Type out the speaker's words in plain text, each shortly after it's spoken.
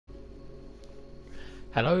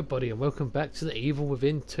Hello everybody and welcome back to The Evil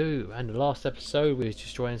Within 2. And the last episode we was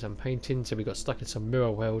destroying some paintings, so we got stuck in some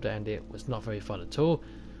mirror world and it was not very fun at all.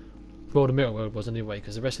 Well, the mirror world was anyway,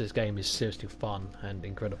 because the rest of this game is seriously fun and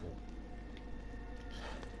incredible.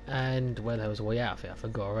 And where the hell's the way out of it? I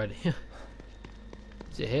forgot already.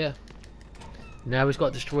 Is it here? Now we've got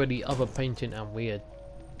to destroy the other painting and we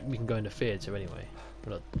can go in the theatre anyway.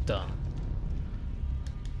 We're not done.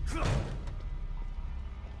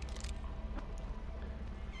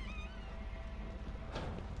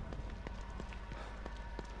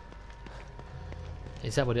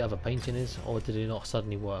 Is that what the other painting is? Or did it not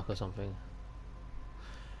suddenly work or something?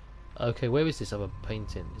 Okay, where is this other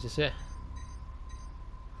painting? Is this it?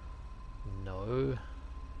 No.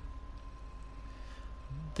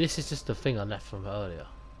 This is just the thing I left from earlier.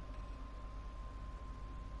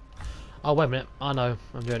 Oh, wait a minute. I know.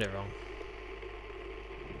 I'm doing it wrong.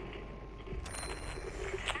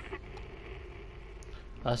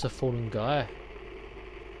 That's a fallen guy.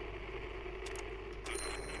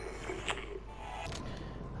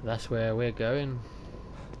 That's where we're going.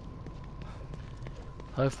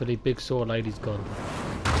 Hopefully Big Saw Lady's gone.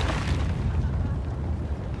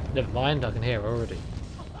 Never mind, I can hear her already.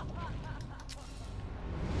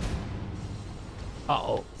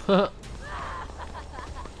 Uh-oh. I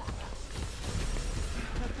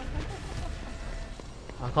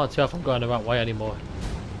can't tell if I'm going the right way anymore.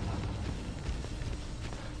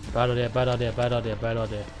 Bad idea, bad idea, bad idea, bad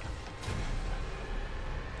idea.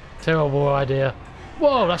 Terrible idea.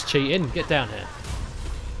 Whoa, that's cheating. Get down here.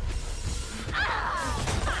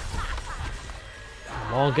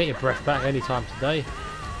 Come on, get your breath back anytime today.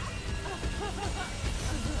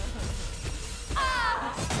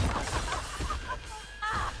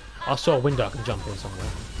 I saw a window I can jump in somewhere.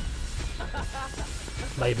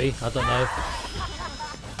 Maybe, I don't know.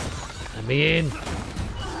 Let me in.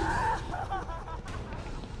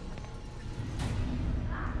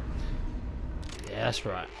 Yeah, that's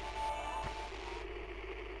right.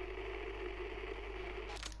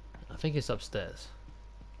 I think it's upstairs.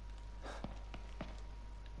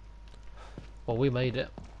 Well, we made it.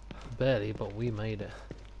 Barely, but we made it.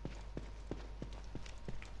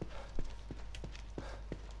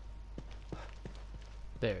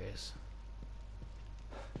 There he is.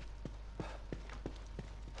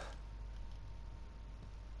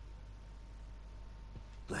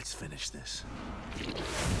 Let's finish this.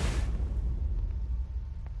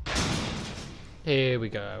 Here we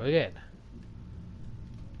go again.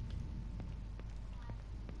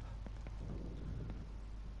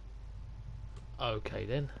 Okay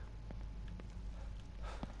then.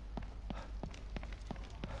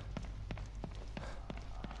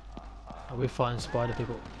 Are we fighting spider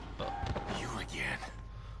people? You again.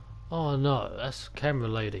 Oh no, that's camera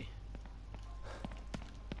lady.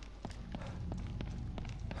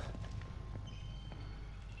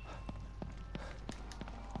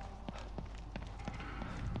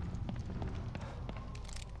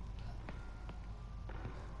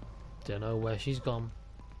 Don't know where she's gone.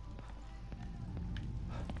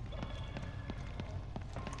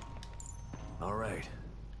 All right.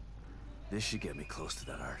 This should get me close to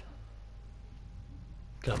that art.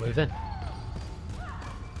 Can I move then?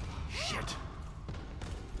 Shit.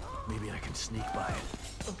 Maybe I can sneak by it.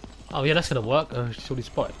 Oh yeah, that's gonna work. Oh, she's already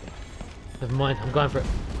spotted me. Never mind, I'm going for it.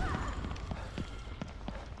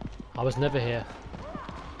 I was never here.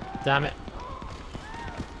 Damn it.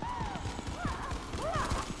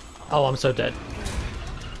 Oh, I'm so dead.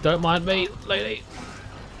 Don't mind me, lady.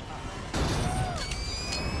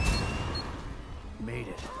 Made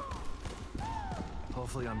it.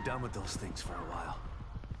 Hopefully I'm done with those things for a while.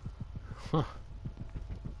 Huh.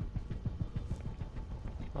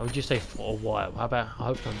 I would just say for a while. How about I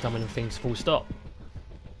hope I'm done with things full stop.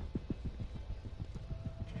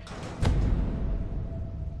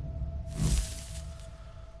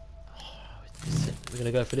 We're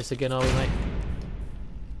gonna go for this again, are we, mate?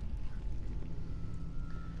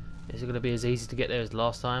 Is it gonna be as easy to get there as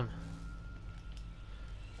last time?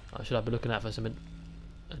 Or should I be looking out for some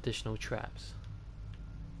additional traps?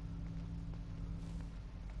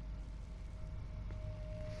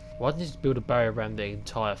 Why didn't you just build a barrier around the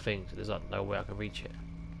entire thing so there's like no way I can reach it?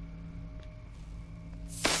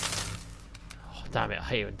 Oh, damn it, I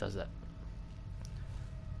hate when it does that.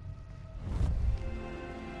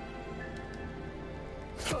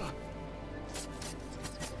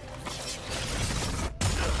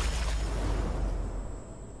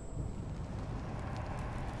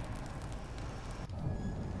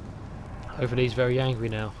 Hopefully he's very angry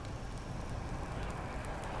now.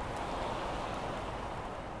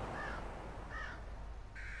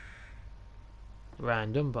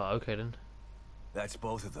 Random, but okay then. That's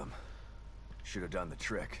both of them. Should have done the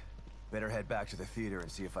trick. Better head back to the theater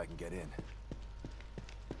and see if I can get in.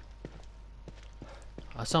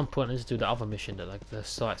 At some point, let's do the other mission that like the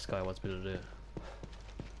Sights guy wants me to do.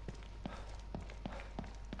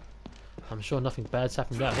 I'm sure nothing bad's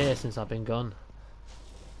happened out here since I've been gone.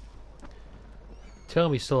 Tell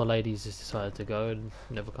me saw ladies just decided to go and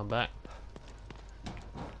never come back.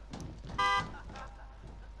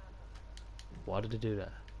 Why did they do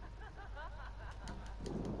that?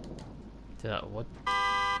 Did that what?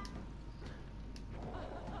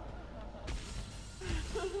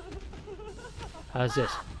 How's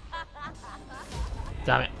this?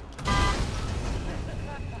 Damn it.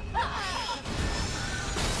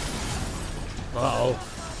 Uh-oh.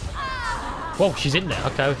 Whoa, she's in there,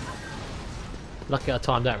 okay. Lucky I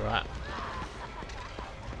timed that right.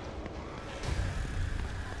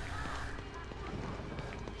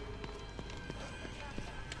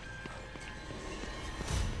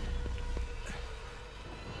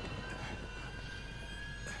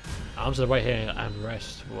 I'm just gonna wait here and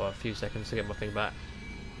rest for a few seconds to get my thing back.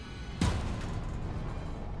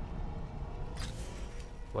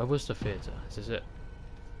 Where was the theatre? Is this it?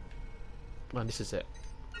 Man, this is it.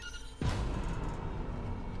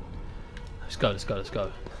 Let's go, let's go, let's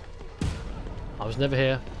go. I was never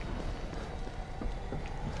here.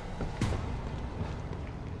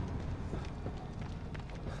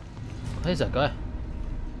 There's that guy.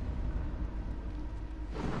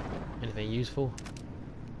 Anything useful?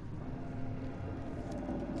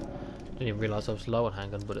 Didn't even realise I was low on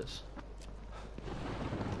handgun bullets.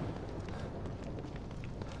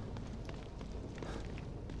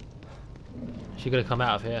 She gonna come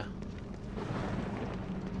out of here.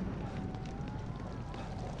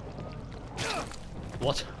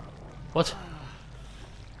 What? What?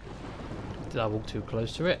 Did I walk too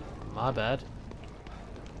close to it? My bad.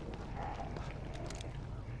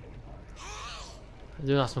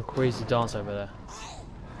 They're doing some crazy dance over there.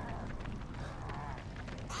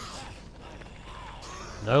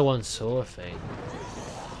 No one saw a thing.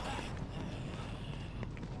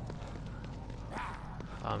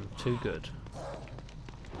 I'm too good.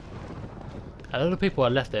 A lot of people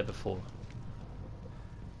had left there before.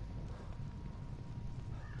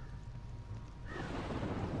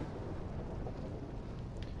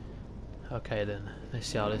 Okay then, let's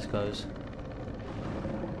see how this goes.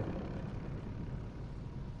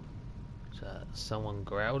 Is that someone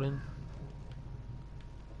growling?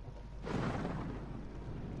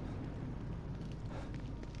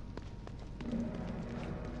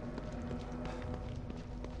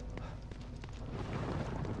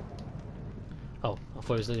 Oh, I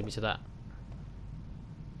thought it was leading me to that.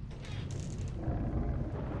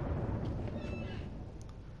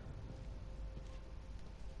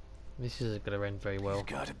 This is going to end very well. He's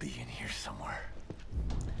got to be in here somewhere.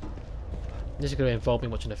 This is going to involve me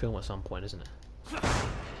watching a film at some point, isn't it?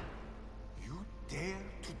 You dare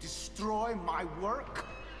to destroy my work?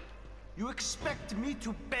 You expect me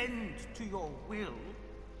to bend to your will?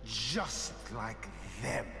 Just like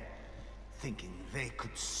them. Thinking they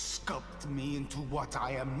could sculpt me into what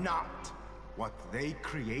I am not. What they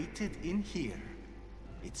created in here.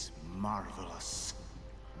 It's marvelous.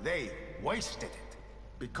 They wasted it.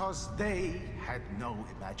 Because they had no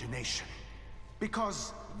imagination.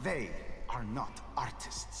 Because they are not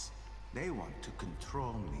artists. They want to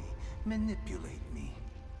control me, manipulate me.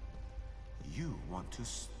 You want to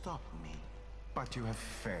stop me. But you have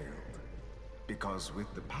failed. Because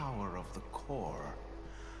with the power of the core,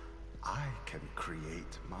 I can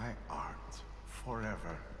create my art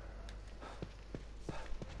forever.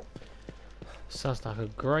 Sounds like a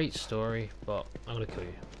great story, but I'm gonna kill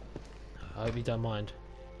you. I hope you don't mind.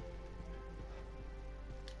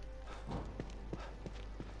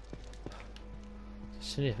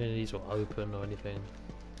 See if any of these will open or anything.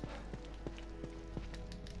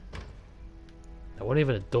 There wasn't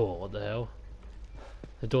even a door, what the hell?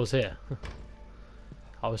 The door's here.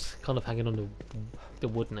 I was kind of hanging on the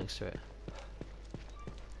wood next to it.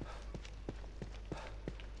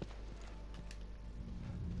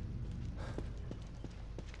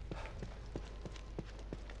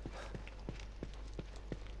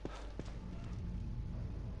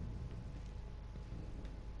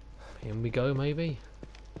 Here we go, maybe?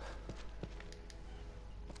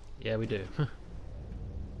 Yeah, we do.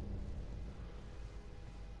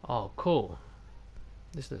 Oh, cool.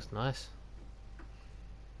 This looks nice.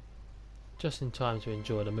 Just in time to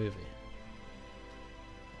enjoy the movie.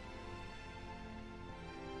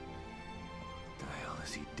 What the hell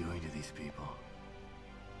is he doing to these people?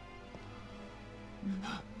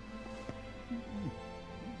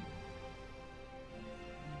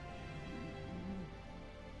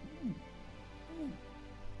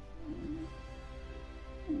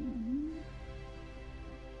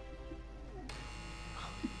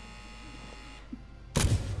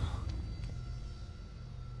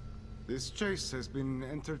 This chase has been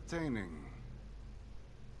entertaining.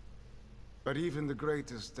 But even the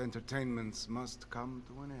greatest entertainments must come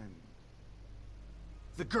to an end.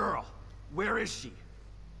 The girl! Where is she?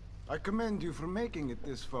 I commend you for making it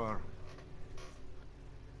this far.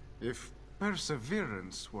 If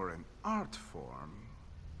perseverance were an art form,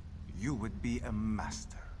 you would be a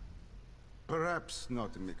master. Perhaps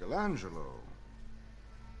not a Michelangelo,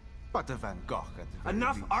 but a Van Gogh at the very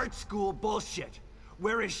Enough least. art school bullshit!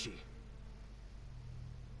 Where is she?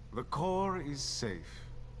 The core is safe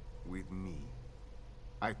with me.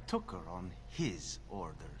 I took her on his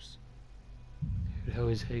orders. Who the hell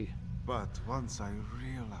is he? But once I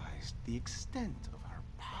realized the extent of her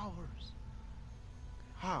powers,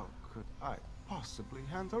 how could I possibly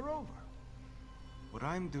hand her over? What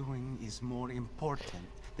I'm doing is more important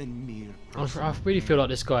than mere I really feel like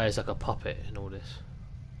this guy is like a puppet in all this.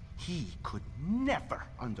 He could never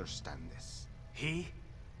understand this. He?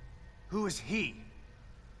 Who is he?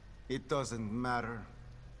 It doesn't matter.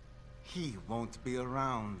 He won't be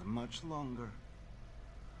around much longer.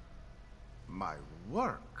 My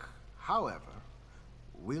work, however,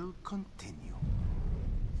 will continue.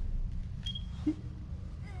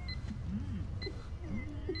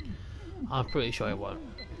 I'm pretty sure it won't.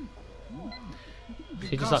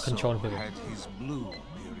 He just like controlling people. Had his blue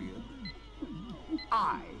period.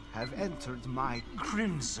 I have entered my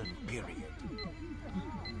crimson period.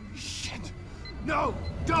 Shit! No!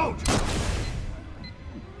 Don't!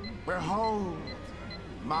 Behold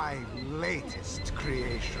my latest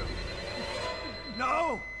creation.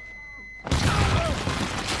 No!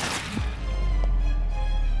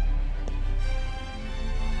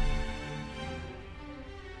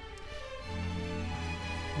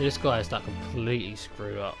 This guy is like completely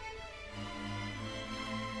screwed up.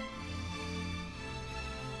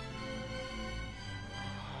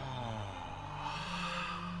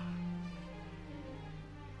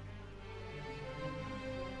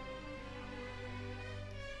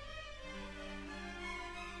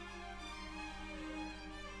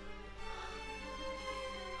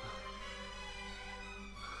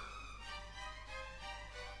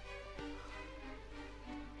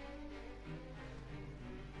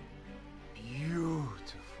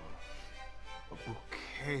 Beautiful. A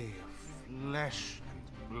bouquet of flesh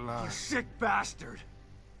and blood. You sick bastard!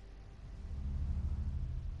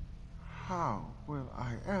 How will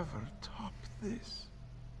I ever top this?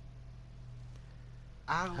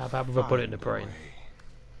 How about if I put it in the brain?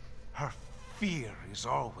 Her fear is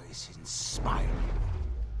always inspiring.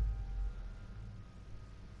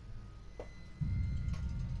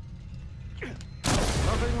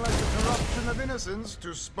 Nothing like the corruption of innocence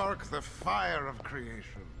to spark the fire of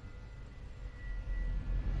creation.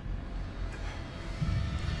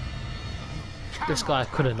 This guy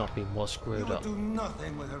could have not been more screwed You up. do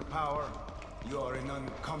nothing with her power. You're an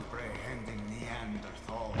uncomprehending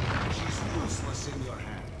Neanderthal. She's useless in your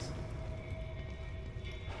hands.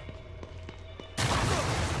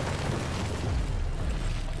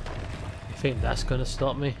 You think that's gonna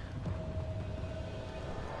stop me?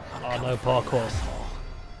 Oh no, parkour.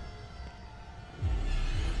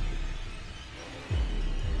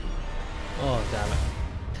 Oh damn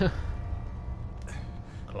it.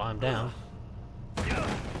 Climb down.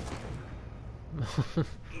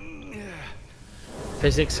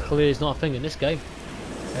 Physics clearly is not a thing in this game.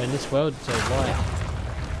 In this world, so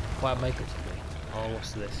why make it to me? Oh,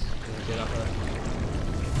 what's this? Gonna get up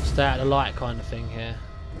there. Stay out of the light kind of thing here.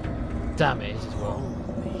 Damn it, it is as well.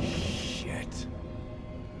 Holy shit.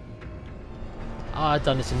 I've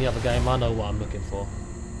done this in the other game, I know what I'm looking for.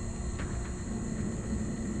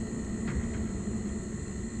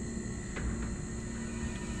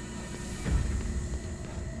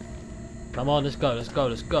 Come on, let's go, let's go,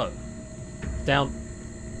 let's go. Down.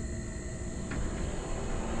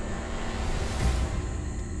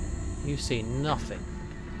 You see nothing.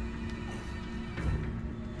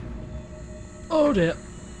 Oh dear.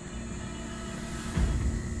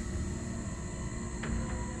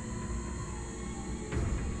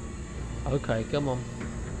 Okay, come on.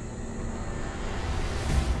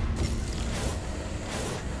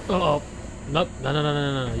 Oh, nope,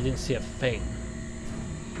 no, you didn't see a thing.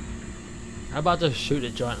 How about just shoot a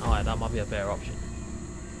giant eye? That might be a better option.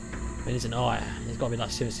 I mean, it's an eye. It's got to be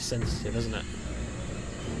like seriously sensitive, isn't it?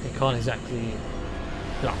 It can't exactly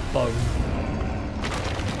be like bone.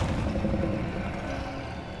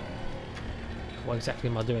 What exactly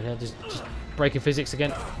am I doing here? Just breaking physics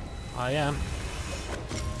again? I am.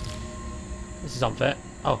 This is unfair.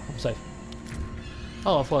 Oh, I'm safe.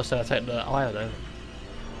 Oh, I thought I said I'd take the eye though.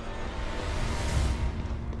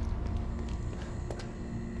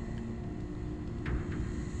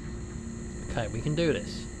 Okay, we can do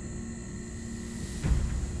this.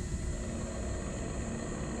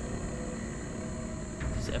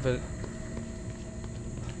 Does it ever...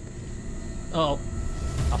 Oh,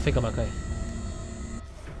 I think I'm okay.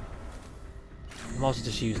 I might as well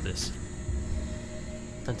just use this.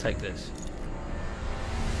 And take this.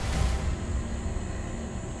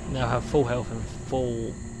 Now I have full health and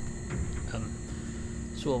full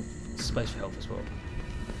sort of space for health as well.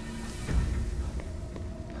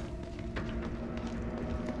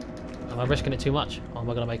 Am I risking it too much? Or am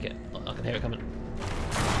I going to make it? I can hear it coming.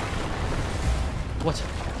 What?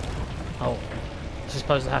 Oh, is this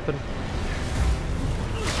supposed to happen?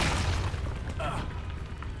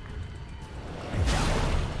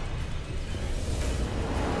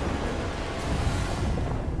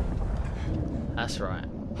 That's right.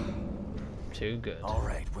 Too good.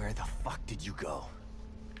 Alright, where the fuck did you go?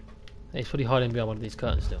 He's probably hiding behind one of these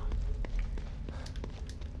curtains still.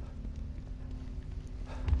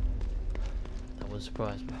 That wouldn't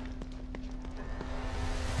surprise me.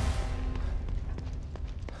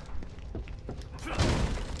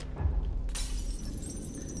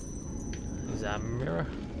 Is that a mirror?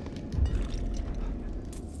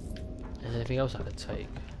 Is there anything else I could take?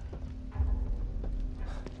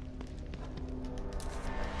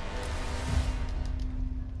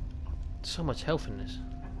 So much health in this.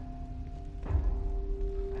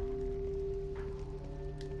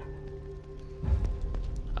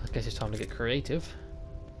 I guess it's time to get creative.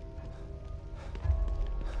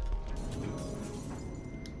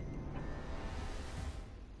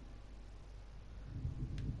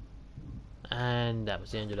 And that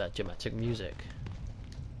was the end of that dramatic music.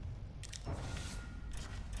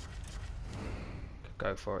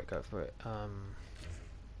 Go for it, go for it.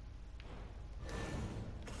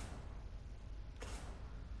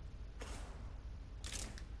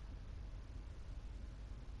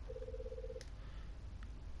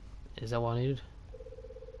 Is that what I needed?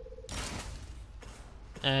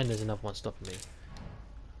 And there's another one stopping me.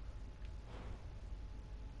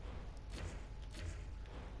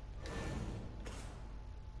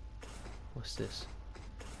 What's this?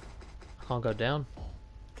 I can't go down?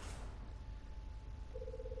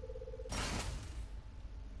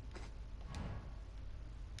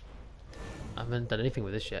 I haven't done anything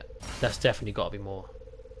with this yet. That's definitely got to be more.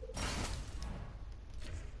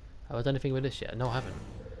 Have I done anything with this yet? No, I haven't.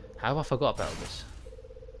 How have I forgot about this?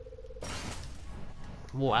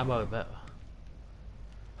 More ammo the better.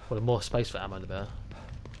 Well, the more space for ammo the better.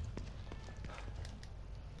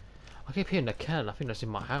 I keep hearing a cat and I think that's in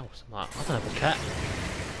my house. I'm like, I don't have a cat.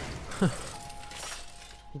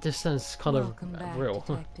 It just sounds kind Welcome of back, real.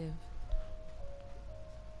 Detective.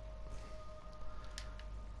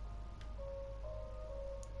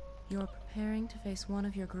 You're preparing to face one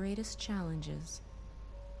of your greatest challenges.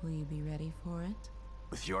 Will you be ready for it?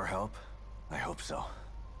 With your help? I hope so.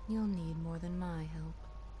 You'll need more than my help.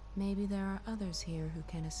 Maybe there are others here who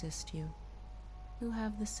can assist you, who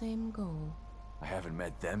have the same goal. I haven't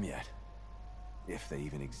met them yet. If they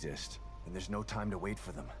even exist. And there's no time to wait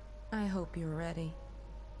for them. I hope you're ready.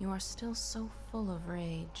 You are still so full of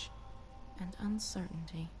rage and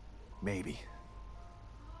uncertainty. Maybe.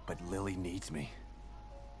 But Lily needs me.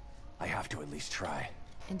 I have to at least try.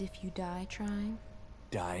 And if you die trying?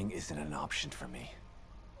 Dying isn't an option for me.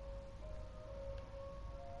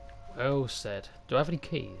 Well said. Do I have any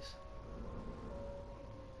keys?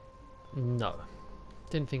 No.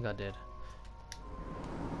 Didn't think I did.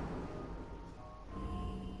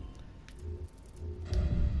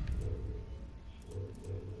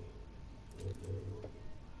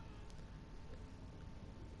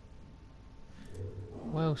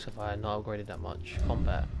 What else have I not upgraded that much?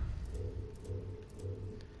 Combat.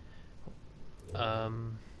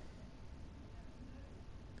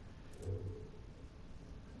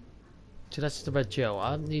 So that's the red gel.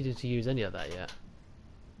 I haven't needed to use any of that yet.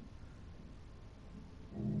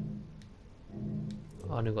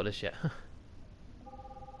 I haven't got this yet.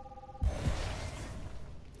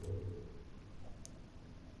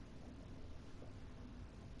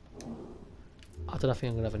 I don't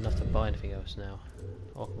think I'm gonna have enough to buy anything else now.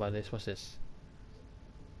 I'll buy this. What's this?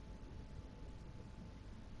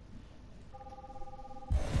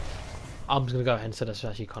 I'm just gonna go ahead and say that's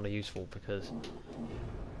actually kind of useful because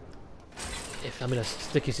if I'm in a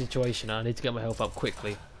sticky situation and I need to get my health up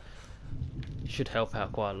quickly, it should help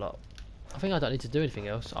out quite a lot. I think I don't need to do anything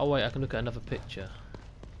else. Oh wait, I can look at another picture.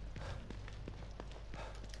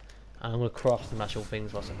 And I'm gonna craft some actual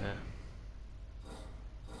things whilst I'm here.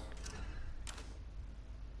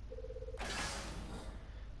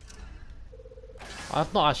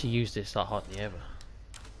 I've not actually used this like hardly ever.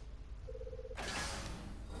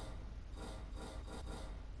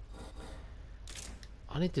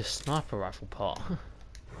 I need this sniper rifle part.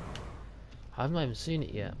 I've not even seen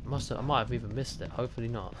it yet. I might have even missed it. Hopefully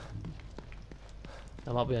not.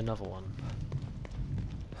 There might be another one.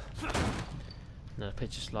 No, the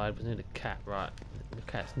picture slide was near the cat, right? The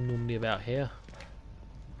cat's normally about here.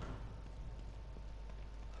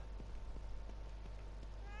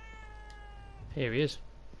 Here he is.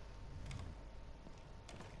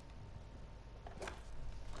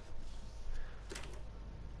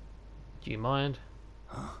 Do you mind?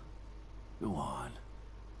 Huh? Go on.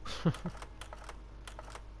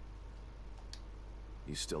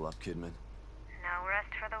 You still up, Kidman? No rest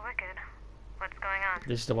for the wicked. What's going on?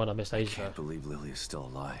 This is the one I missed I ages ago. can't believe Lily is still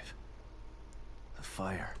alive. The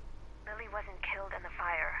fire. Lily wasn't killed in the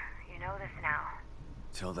fire. You know this now.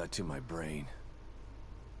 Tell that to my brain.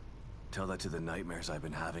 Tell that to the nightmares I've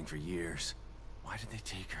been having for years. Why did they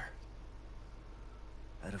take her?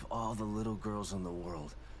 Out of all the little girls in the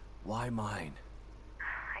world, why mine?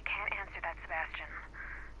 I can't answer that, Sebastian.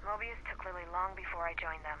 Mobius took Lily long before I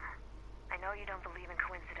joined them. I know you don't believe in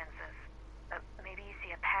coincidences, but maybe you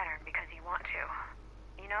see a pattern because you want to.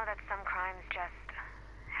 You know that some crimes just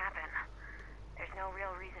happen. There's no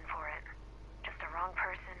real reason for it. Just a wrong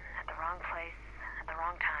person at the wrong place at the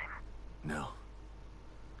wrong time. No.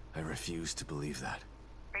 I refuse to believe that.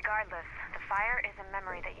 Regardless, the fire is a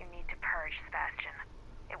memory that you need to purge, Sebastian.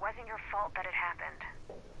 It wasn't your fault that it happened,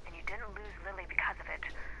 and you didn't lose Lily because of it.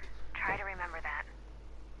 Try to remember that.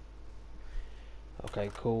 Okay,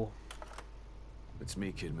 cool. It's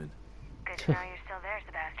me, Kidman. Good to know you're still there,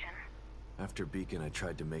 Sebastian. After Beacon, I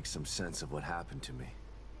tried to make some sense of what happened to me.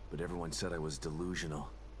 But everyone said I was delusional.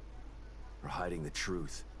 Or hiding the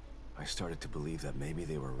truth. I started to believe that maybe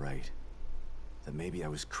they were right. That maybe I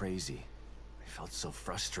was crazy. I felt so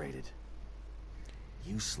frustrated.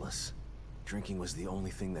 Useless. Drinking was the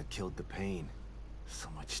only thing that killed the pain. So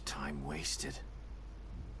much time wasted.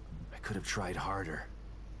 I could have tried harder.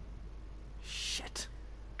 Shit.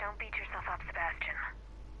 Don't beat yourself up, Sebastian.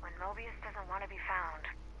 When Mobius doesn't want to be found...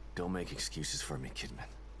 Don't make excuses for me, Kidman.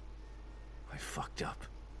 I fucked up.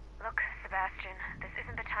 Look, Sebastian, this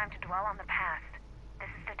isn't the time to dwell on the past. This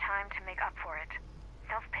is the time to make up for it.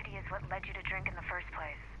 Self-pity is what led you to drink in the first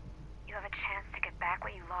place. You have a chance to get back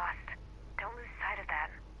what you lost. Don't lose sight of that.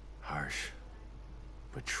 Harsh,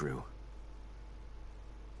 but true.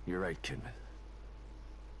 You're right, Kidman.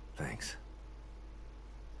 Thanks.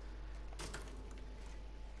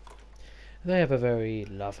 They have a very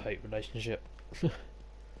love-hate relationship.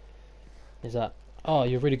 Is that, oh,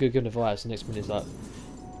 you're really good giving advice, the next minute is like,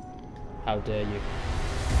 how dare you.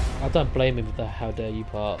 I don't blame him for the how dare you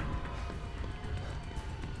part.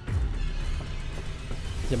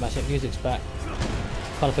 Cinematic music's back.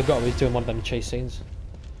 Kind of forgot we was doing one of them chase scenes.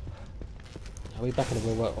 Are we back in the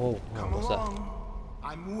real world? Oh, Come what's that? along.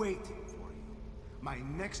 I'm waiting for you. My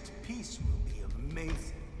next piece will be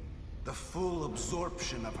amazing. The full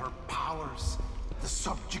absorption of her powers, the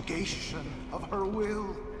subjugation of her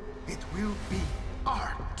will. It will be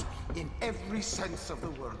art in every sense of the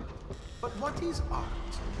word. But what is art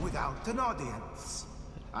without an audience?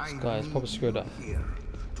 I guy's probably screwed up. here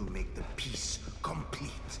to make the piece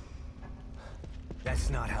complete. That's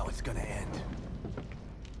not how it's gonna end.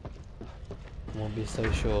 I won't be so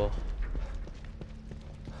sure.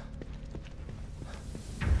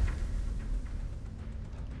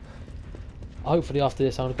 Hopefully after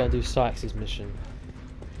this I'm gonna go do Sykes' mission.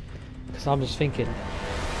 Because I'm just thinking,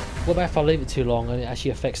 what about if I leave it too long and it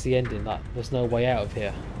actually affects the ending? Like, there's no way out of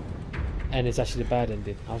here. And it's actually the bad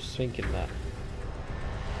ending. I was just thinking that.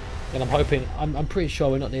 And I'm hoping, I'm pretty sure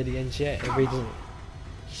we're not near the end yet. It really doesn't,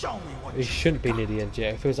 Show me what we shouldn't be near the end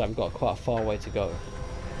yet. It feels like we've got quite a far way to go.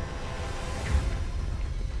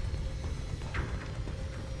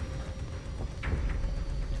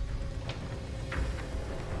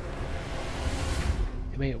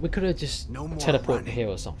 I mean, we could have just No more teleported running. here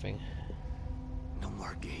or something. No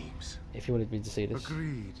more games. If you wanted me to see this.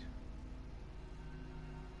 Agreed.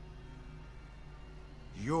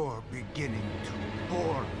 You're beginning to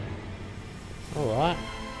bore me. Alright.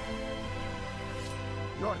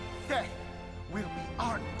 Your death will be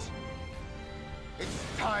art. It's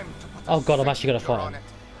time to put Oh god, I'm actually gonna signature fight on him.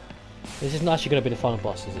 it. This isn't actually going to be the final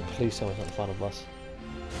boss, is it? Please tell me it's not the final boss.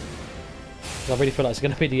 'Cause I really feel like it's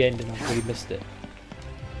going to be the end and I've really missed it.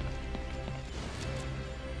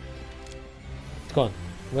 Go on.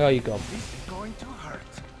 Where are you gone? This is going to hurt.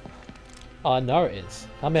 Oh, I know it is.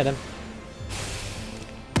 I'm in him.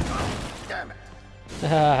 Damn it.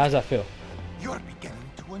 How's that feel? You're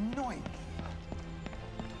beginning to annoy me.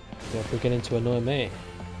 You're beginning to annoy me.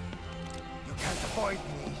 You can't avoid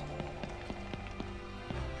me.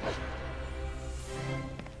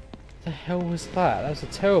 The hell was that? That was a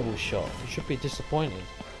terrible shot. You should be disappointed.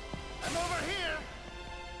 I'm over here,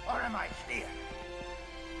 or am I here?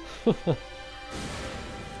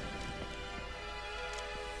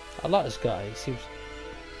 I like this guy.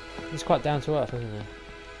 He's quite down to earth, isn't he? I'm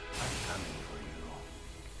coming for you.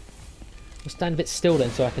 Well, stand a bit still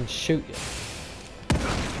then so I can shoot you.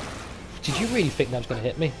 Did you really think that was going to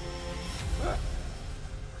hit me?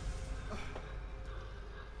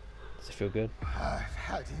 Does it feel good? I've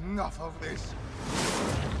had enough of this.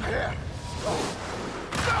 Here.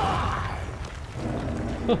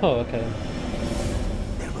 Oh, okay.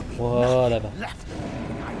 There will be Whatever. left.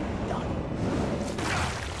 I'm done.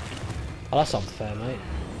 Oh, that's unfair, mate.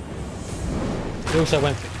 He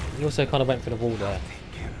also kind of went for the wall there.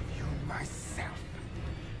 Take care of you myself.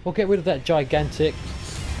 We'll get rid of that gigantic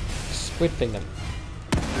squid thing then.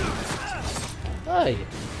 Hey!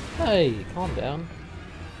 Hey, calm down.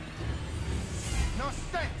 No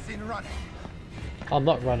sense in running. I'm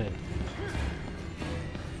not running.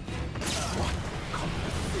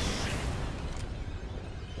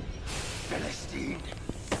 Philistine,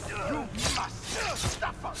 you must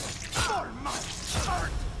suffer for my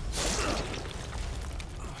hurt.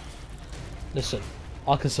 Listen,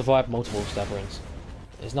 I can survive multiple stabberings.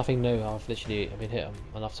 There's nothing new. I've been hit them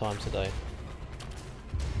enough times today.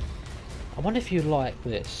 I wonder if you like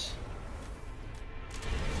this.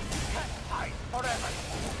 Hide forever.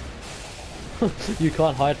 You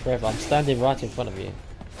can't hide forever. I'm standing right in front of you.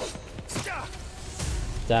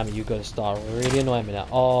 Damn it, you've got to start really annoying me now.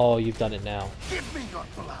 Oh, you've done it now. Give me your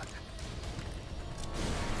blood.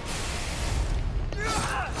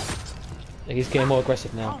 He's getting more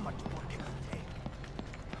aggressive How now. much more can you take?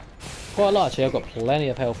 Quite a lot actually. I've got plenty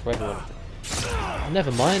of health for everyone.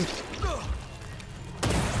 Never mind.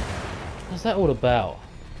 What's that all about?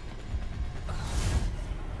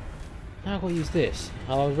 Now I've got to use this.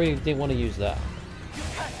 Oh, I really didn't want to use that. You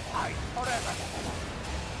can't hide forever.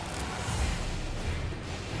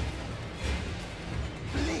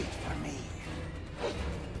 Bleed for me.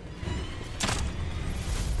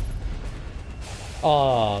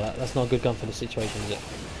 Oh, that's not a good gun for the situation, is it?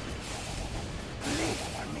 Bleed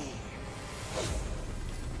for me.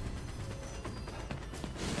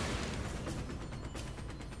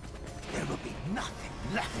 There will be nothing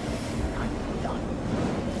left. I'm done.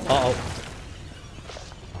 Uh-oh.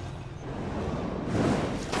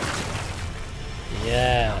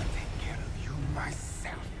 Yeah. I'll take care of you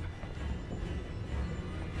myself.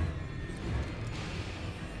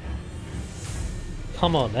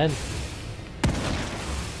 Come on then.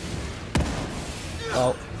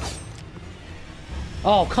 Oh.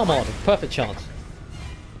 Oh, come on. Perfect chance.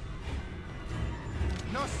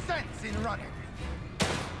 No sense in running.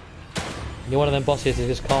 You're one of them bosses who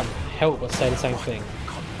just can't help but say the same thing.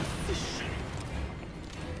 Composition.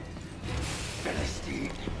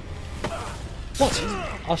 Philistine. What?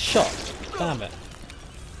 I was shot. Damn it.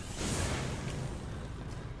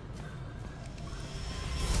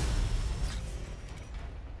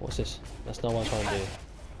 What's this? That's not what I'm trying to do.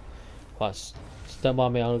 Right, don't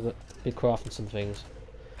mind me, I'll be crafting some things.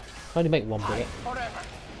 I only make one bullet. Forever.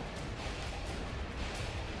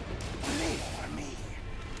 Bleed for me.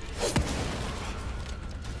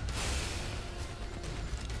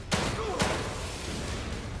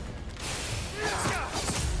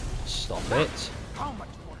 Stop it. How much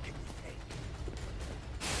more can you take?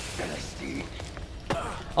 Philistine.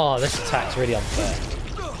 Oh, this attack's really unfair.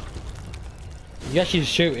 You actually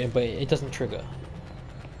shoot him, but it doesn't trigger.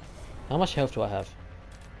 How much health do I have?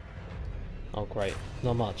 Oh great,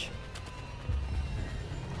 not much.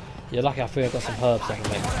 You're lucky I feel I've got some herbs I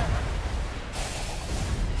can make.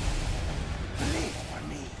 Bleed for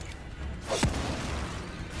me.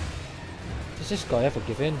 Does this guy ever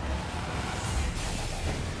give in?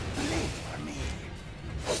 Bleed for me.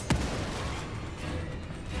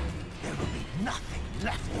 There will be nothing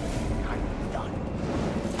left. I'm done.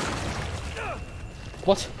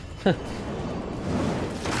 What? I'll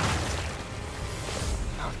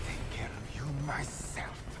take care of you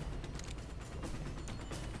myself.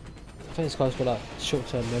 I think this guy's got like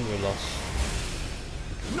short-term memory loss.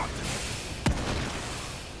 Not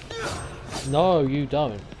No, you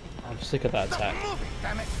don't. I'm sick of that attack. Stop moving,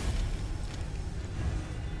 damn it.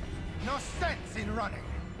 No sense in running.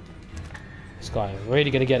 This guy is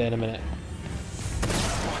really gonna get it in a minute.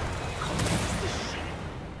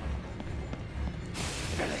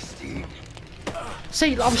 Philistine.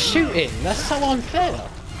 See, I'm shooting. That's so unfair.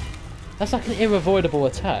 That's like an unavoidable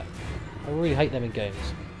attack. I really hate them in games.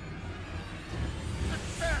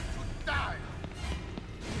 Prepare to die.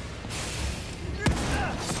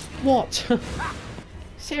 What?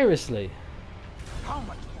 Seriously? How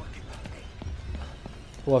much more can you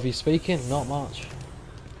What have you speaking? Not much.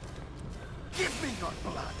 Give me your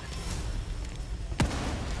blood.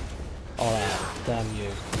 Alright, damn you.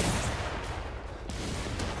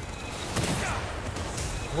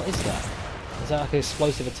 What is that? Is that like an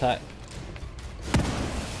explosive attack?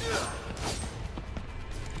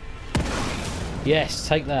 Yes,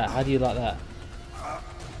 take that. How do you like that?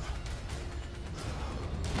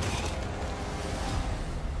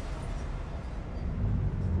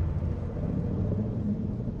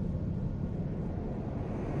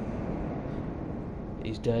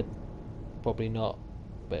 He's dead. Probably not.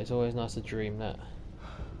 But it's always nice to dream that.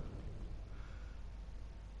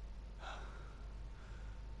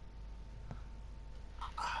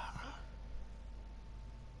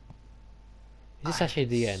 Is this actually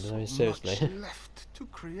the end? I mean, seriously. So much left to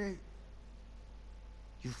create.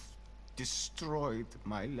 You've destroyed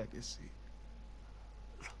my legacy.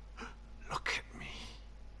 Look at me.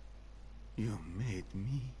 You made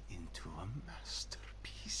me into a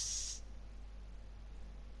masterpiece.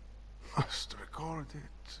 Must record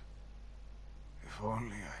it. If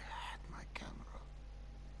only I had my camera.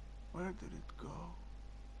 Where did it go?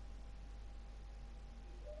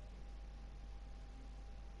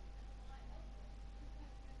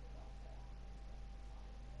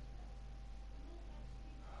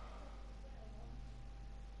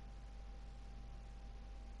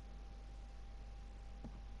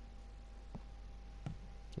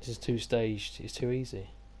 This is too staged. It's too easy.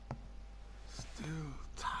 Still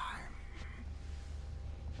time.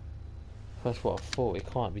 That's what I thought.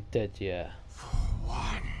 It can't be dead yet. For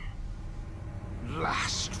one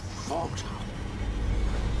last photo.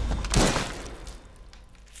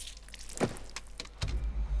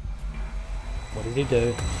 What did he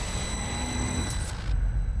do?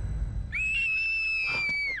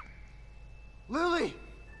 Lily!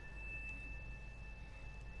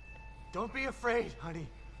 Don't be afraid, honey.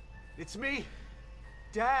 It's me,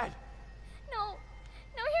 Dad. No,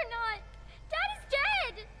 no, you're not. Dad is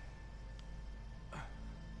dead.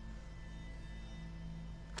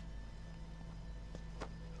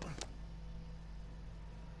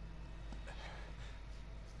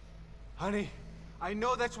 Honey, I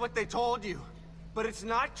know that's what they told you, but it's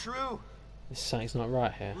not true. Something's not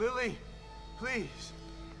right here. Lily, please.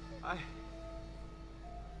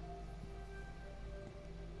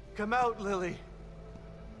 Come out, Lily.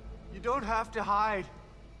 You don't have to hide.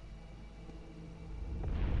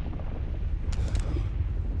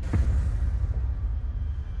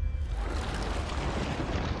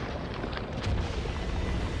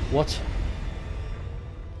 What?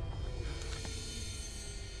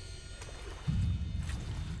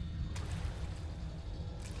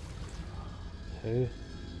 Who?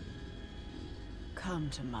 Come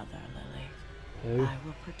to Mother, Lily. Who? I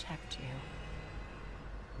will protect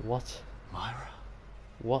you. What? Myra.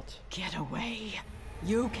 What? Get away.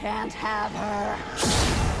 You can't have her.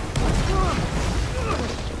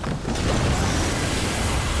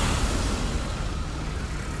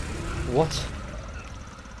 What?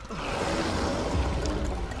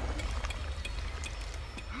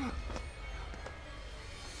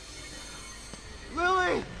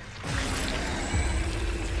 Lily!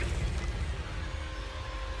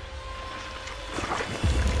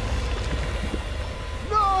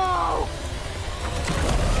 No!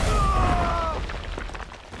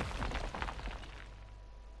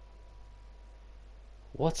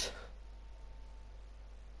 What?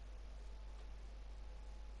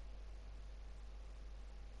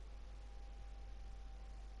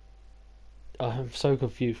 I'm so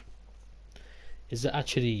confused. Is it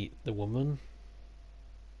actually the woman?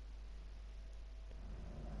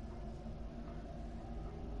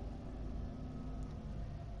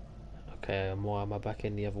 Okay, and why am I back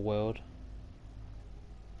in the other world?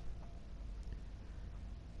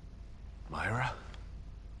 Myra?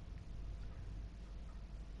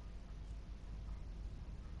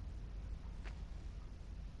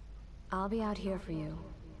 I'll be out here for you,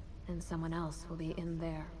 and someone else will be in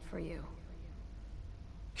there for you.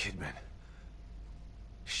 Kidman.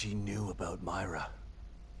 She knew about Myra.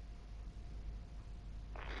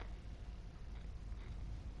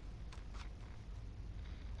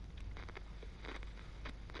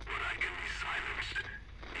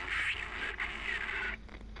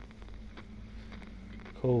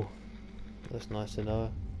 Cool. That's nice to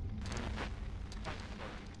know.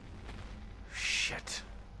 Shit.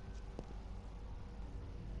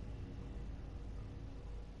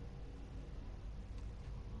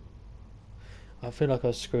 I feel like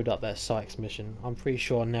I screwed up that Sykes mission. I'm pretty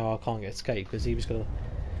sure now I can't escape because he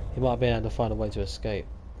might have been able to find a way to escape.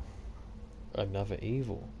 Another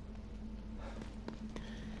evil.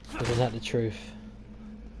 Isn't that the truth?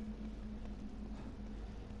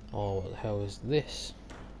 Oh, what the hell is this?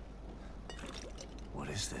 What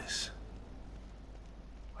is this?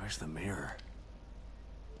 Where's the mirror?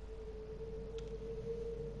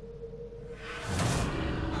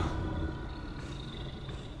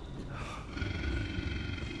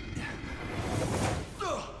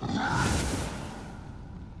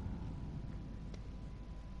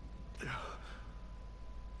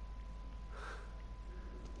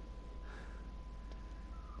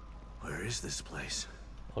 Where is this place?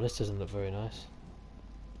 Oh, this doesn't look very nice.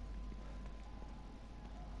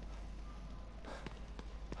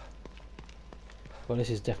 Well, this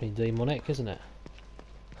is definitely demonic, isn't it?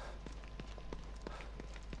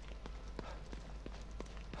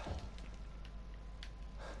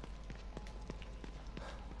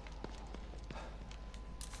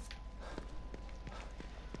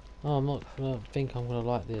 Oh, I don't think I'm gonna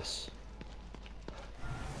like this.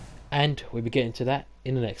 And we'll be getting to that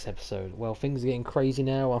in the next episode. Well, things are getting crazy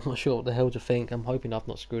now. I'm not sure what the hell to think. I'm hoping I've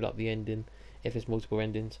not screwed up the ending. If there's multiple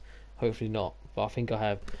endings, hopefully not. But I think I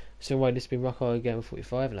have. So anyway, this has been Rocko Gamer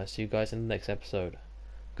 45, and I'll see you guys in the next episode.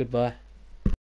 Goodbye.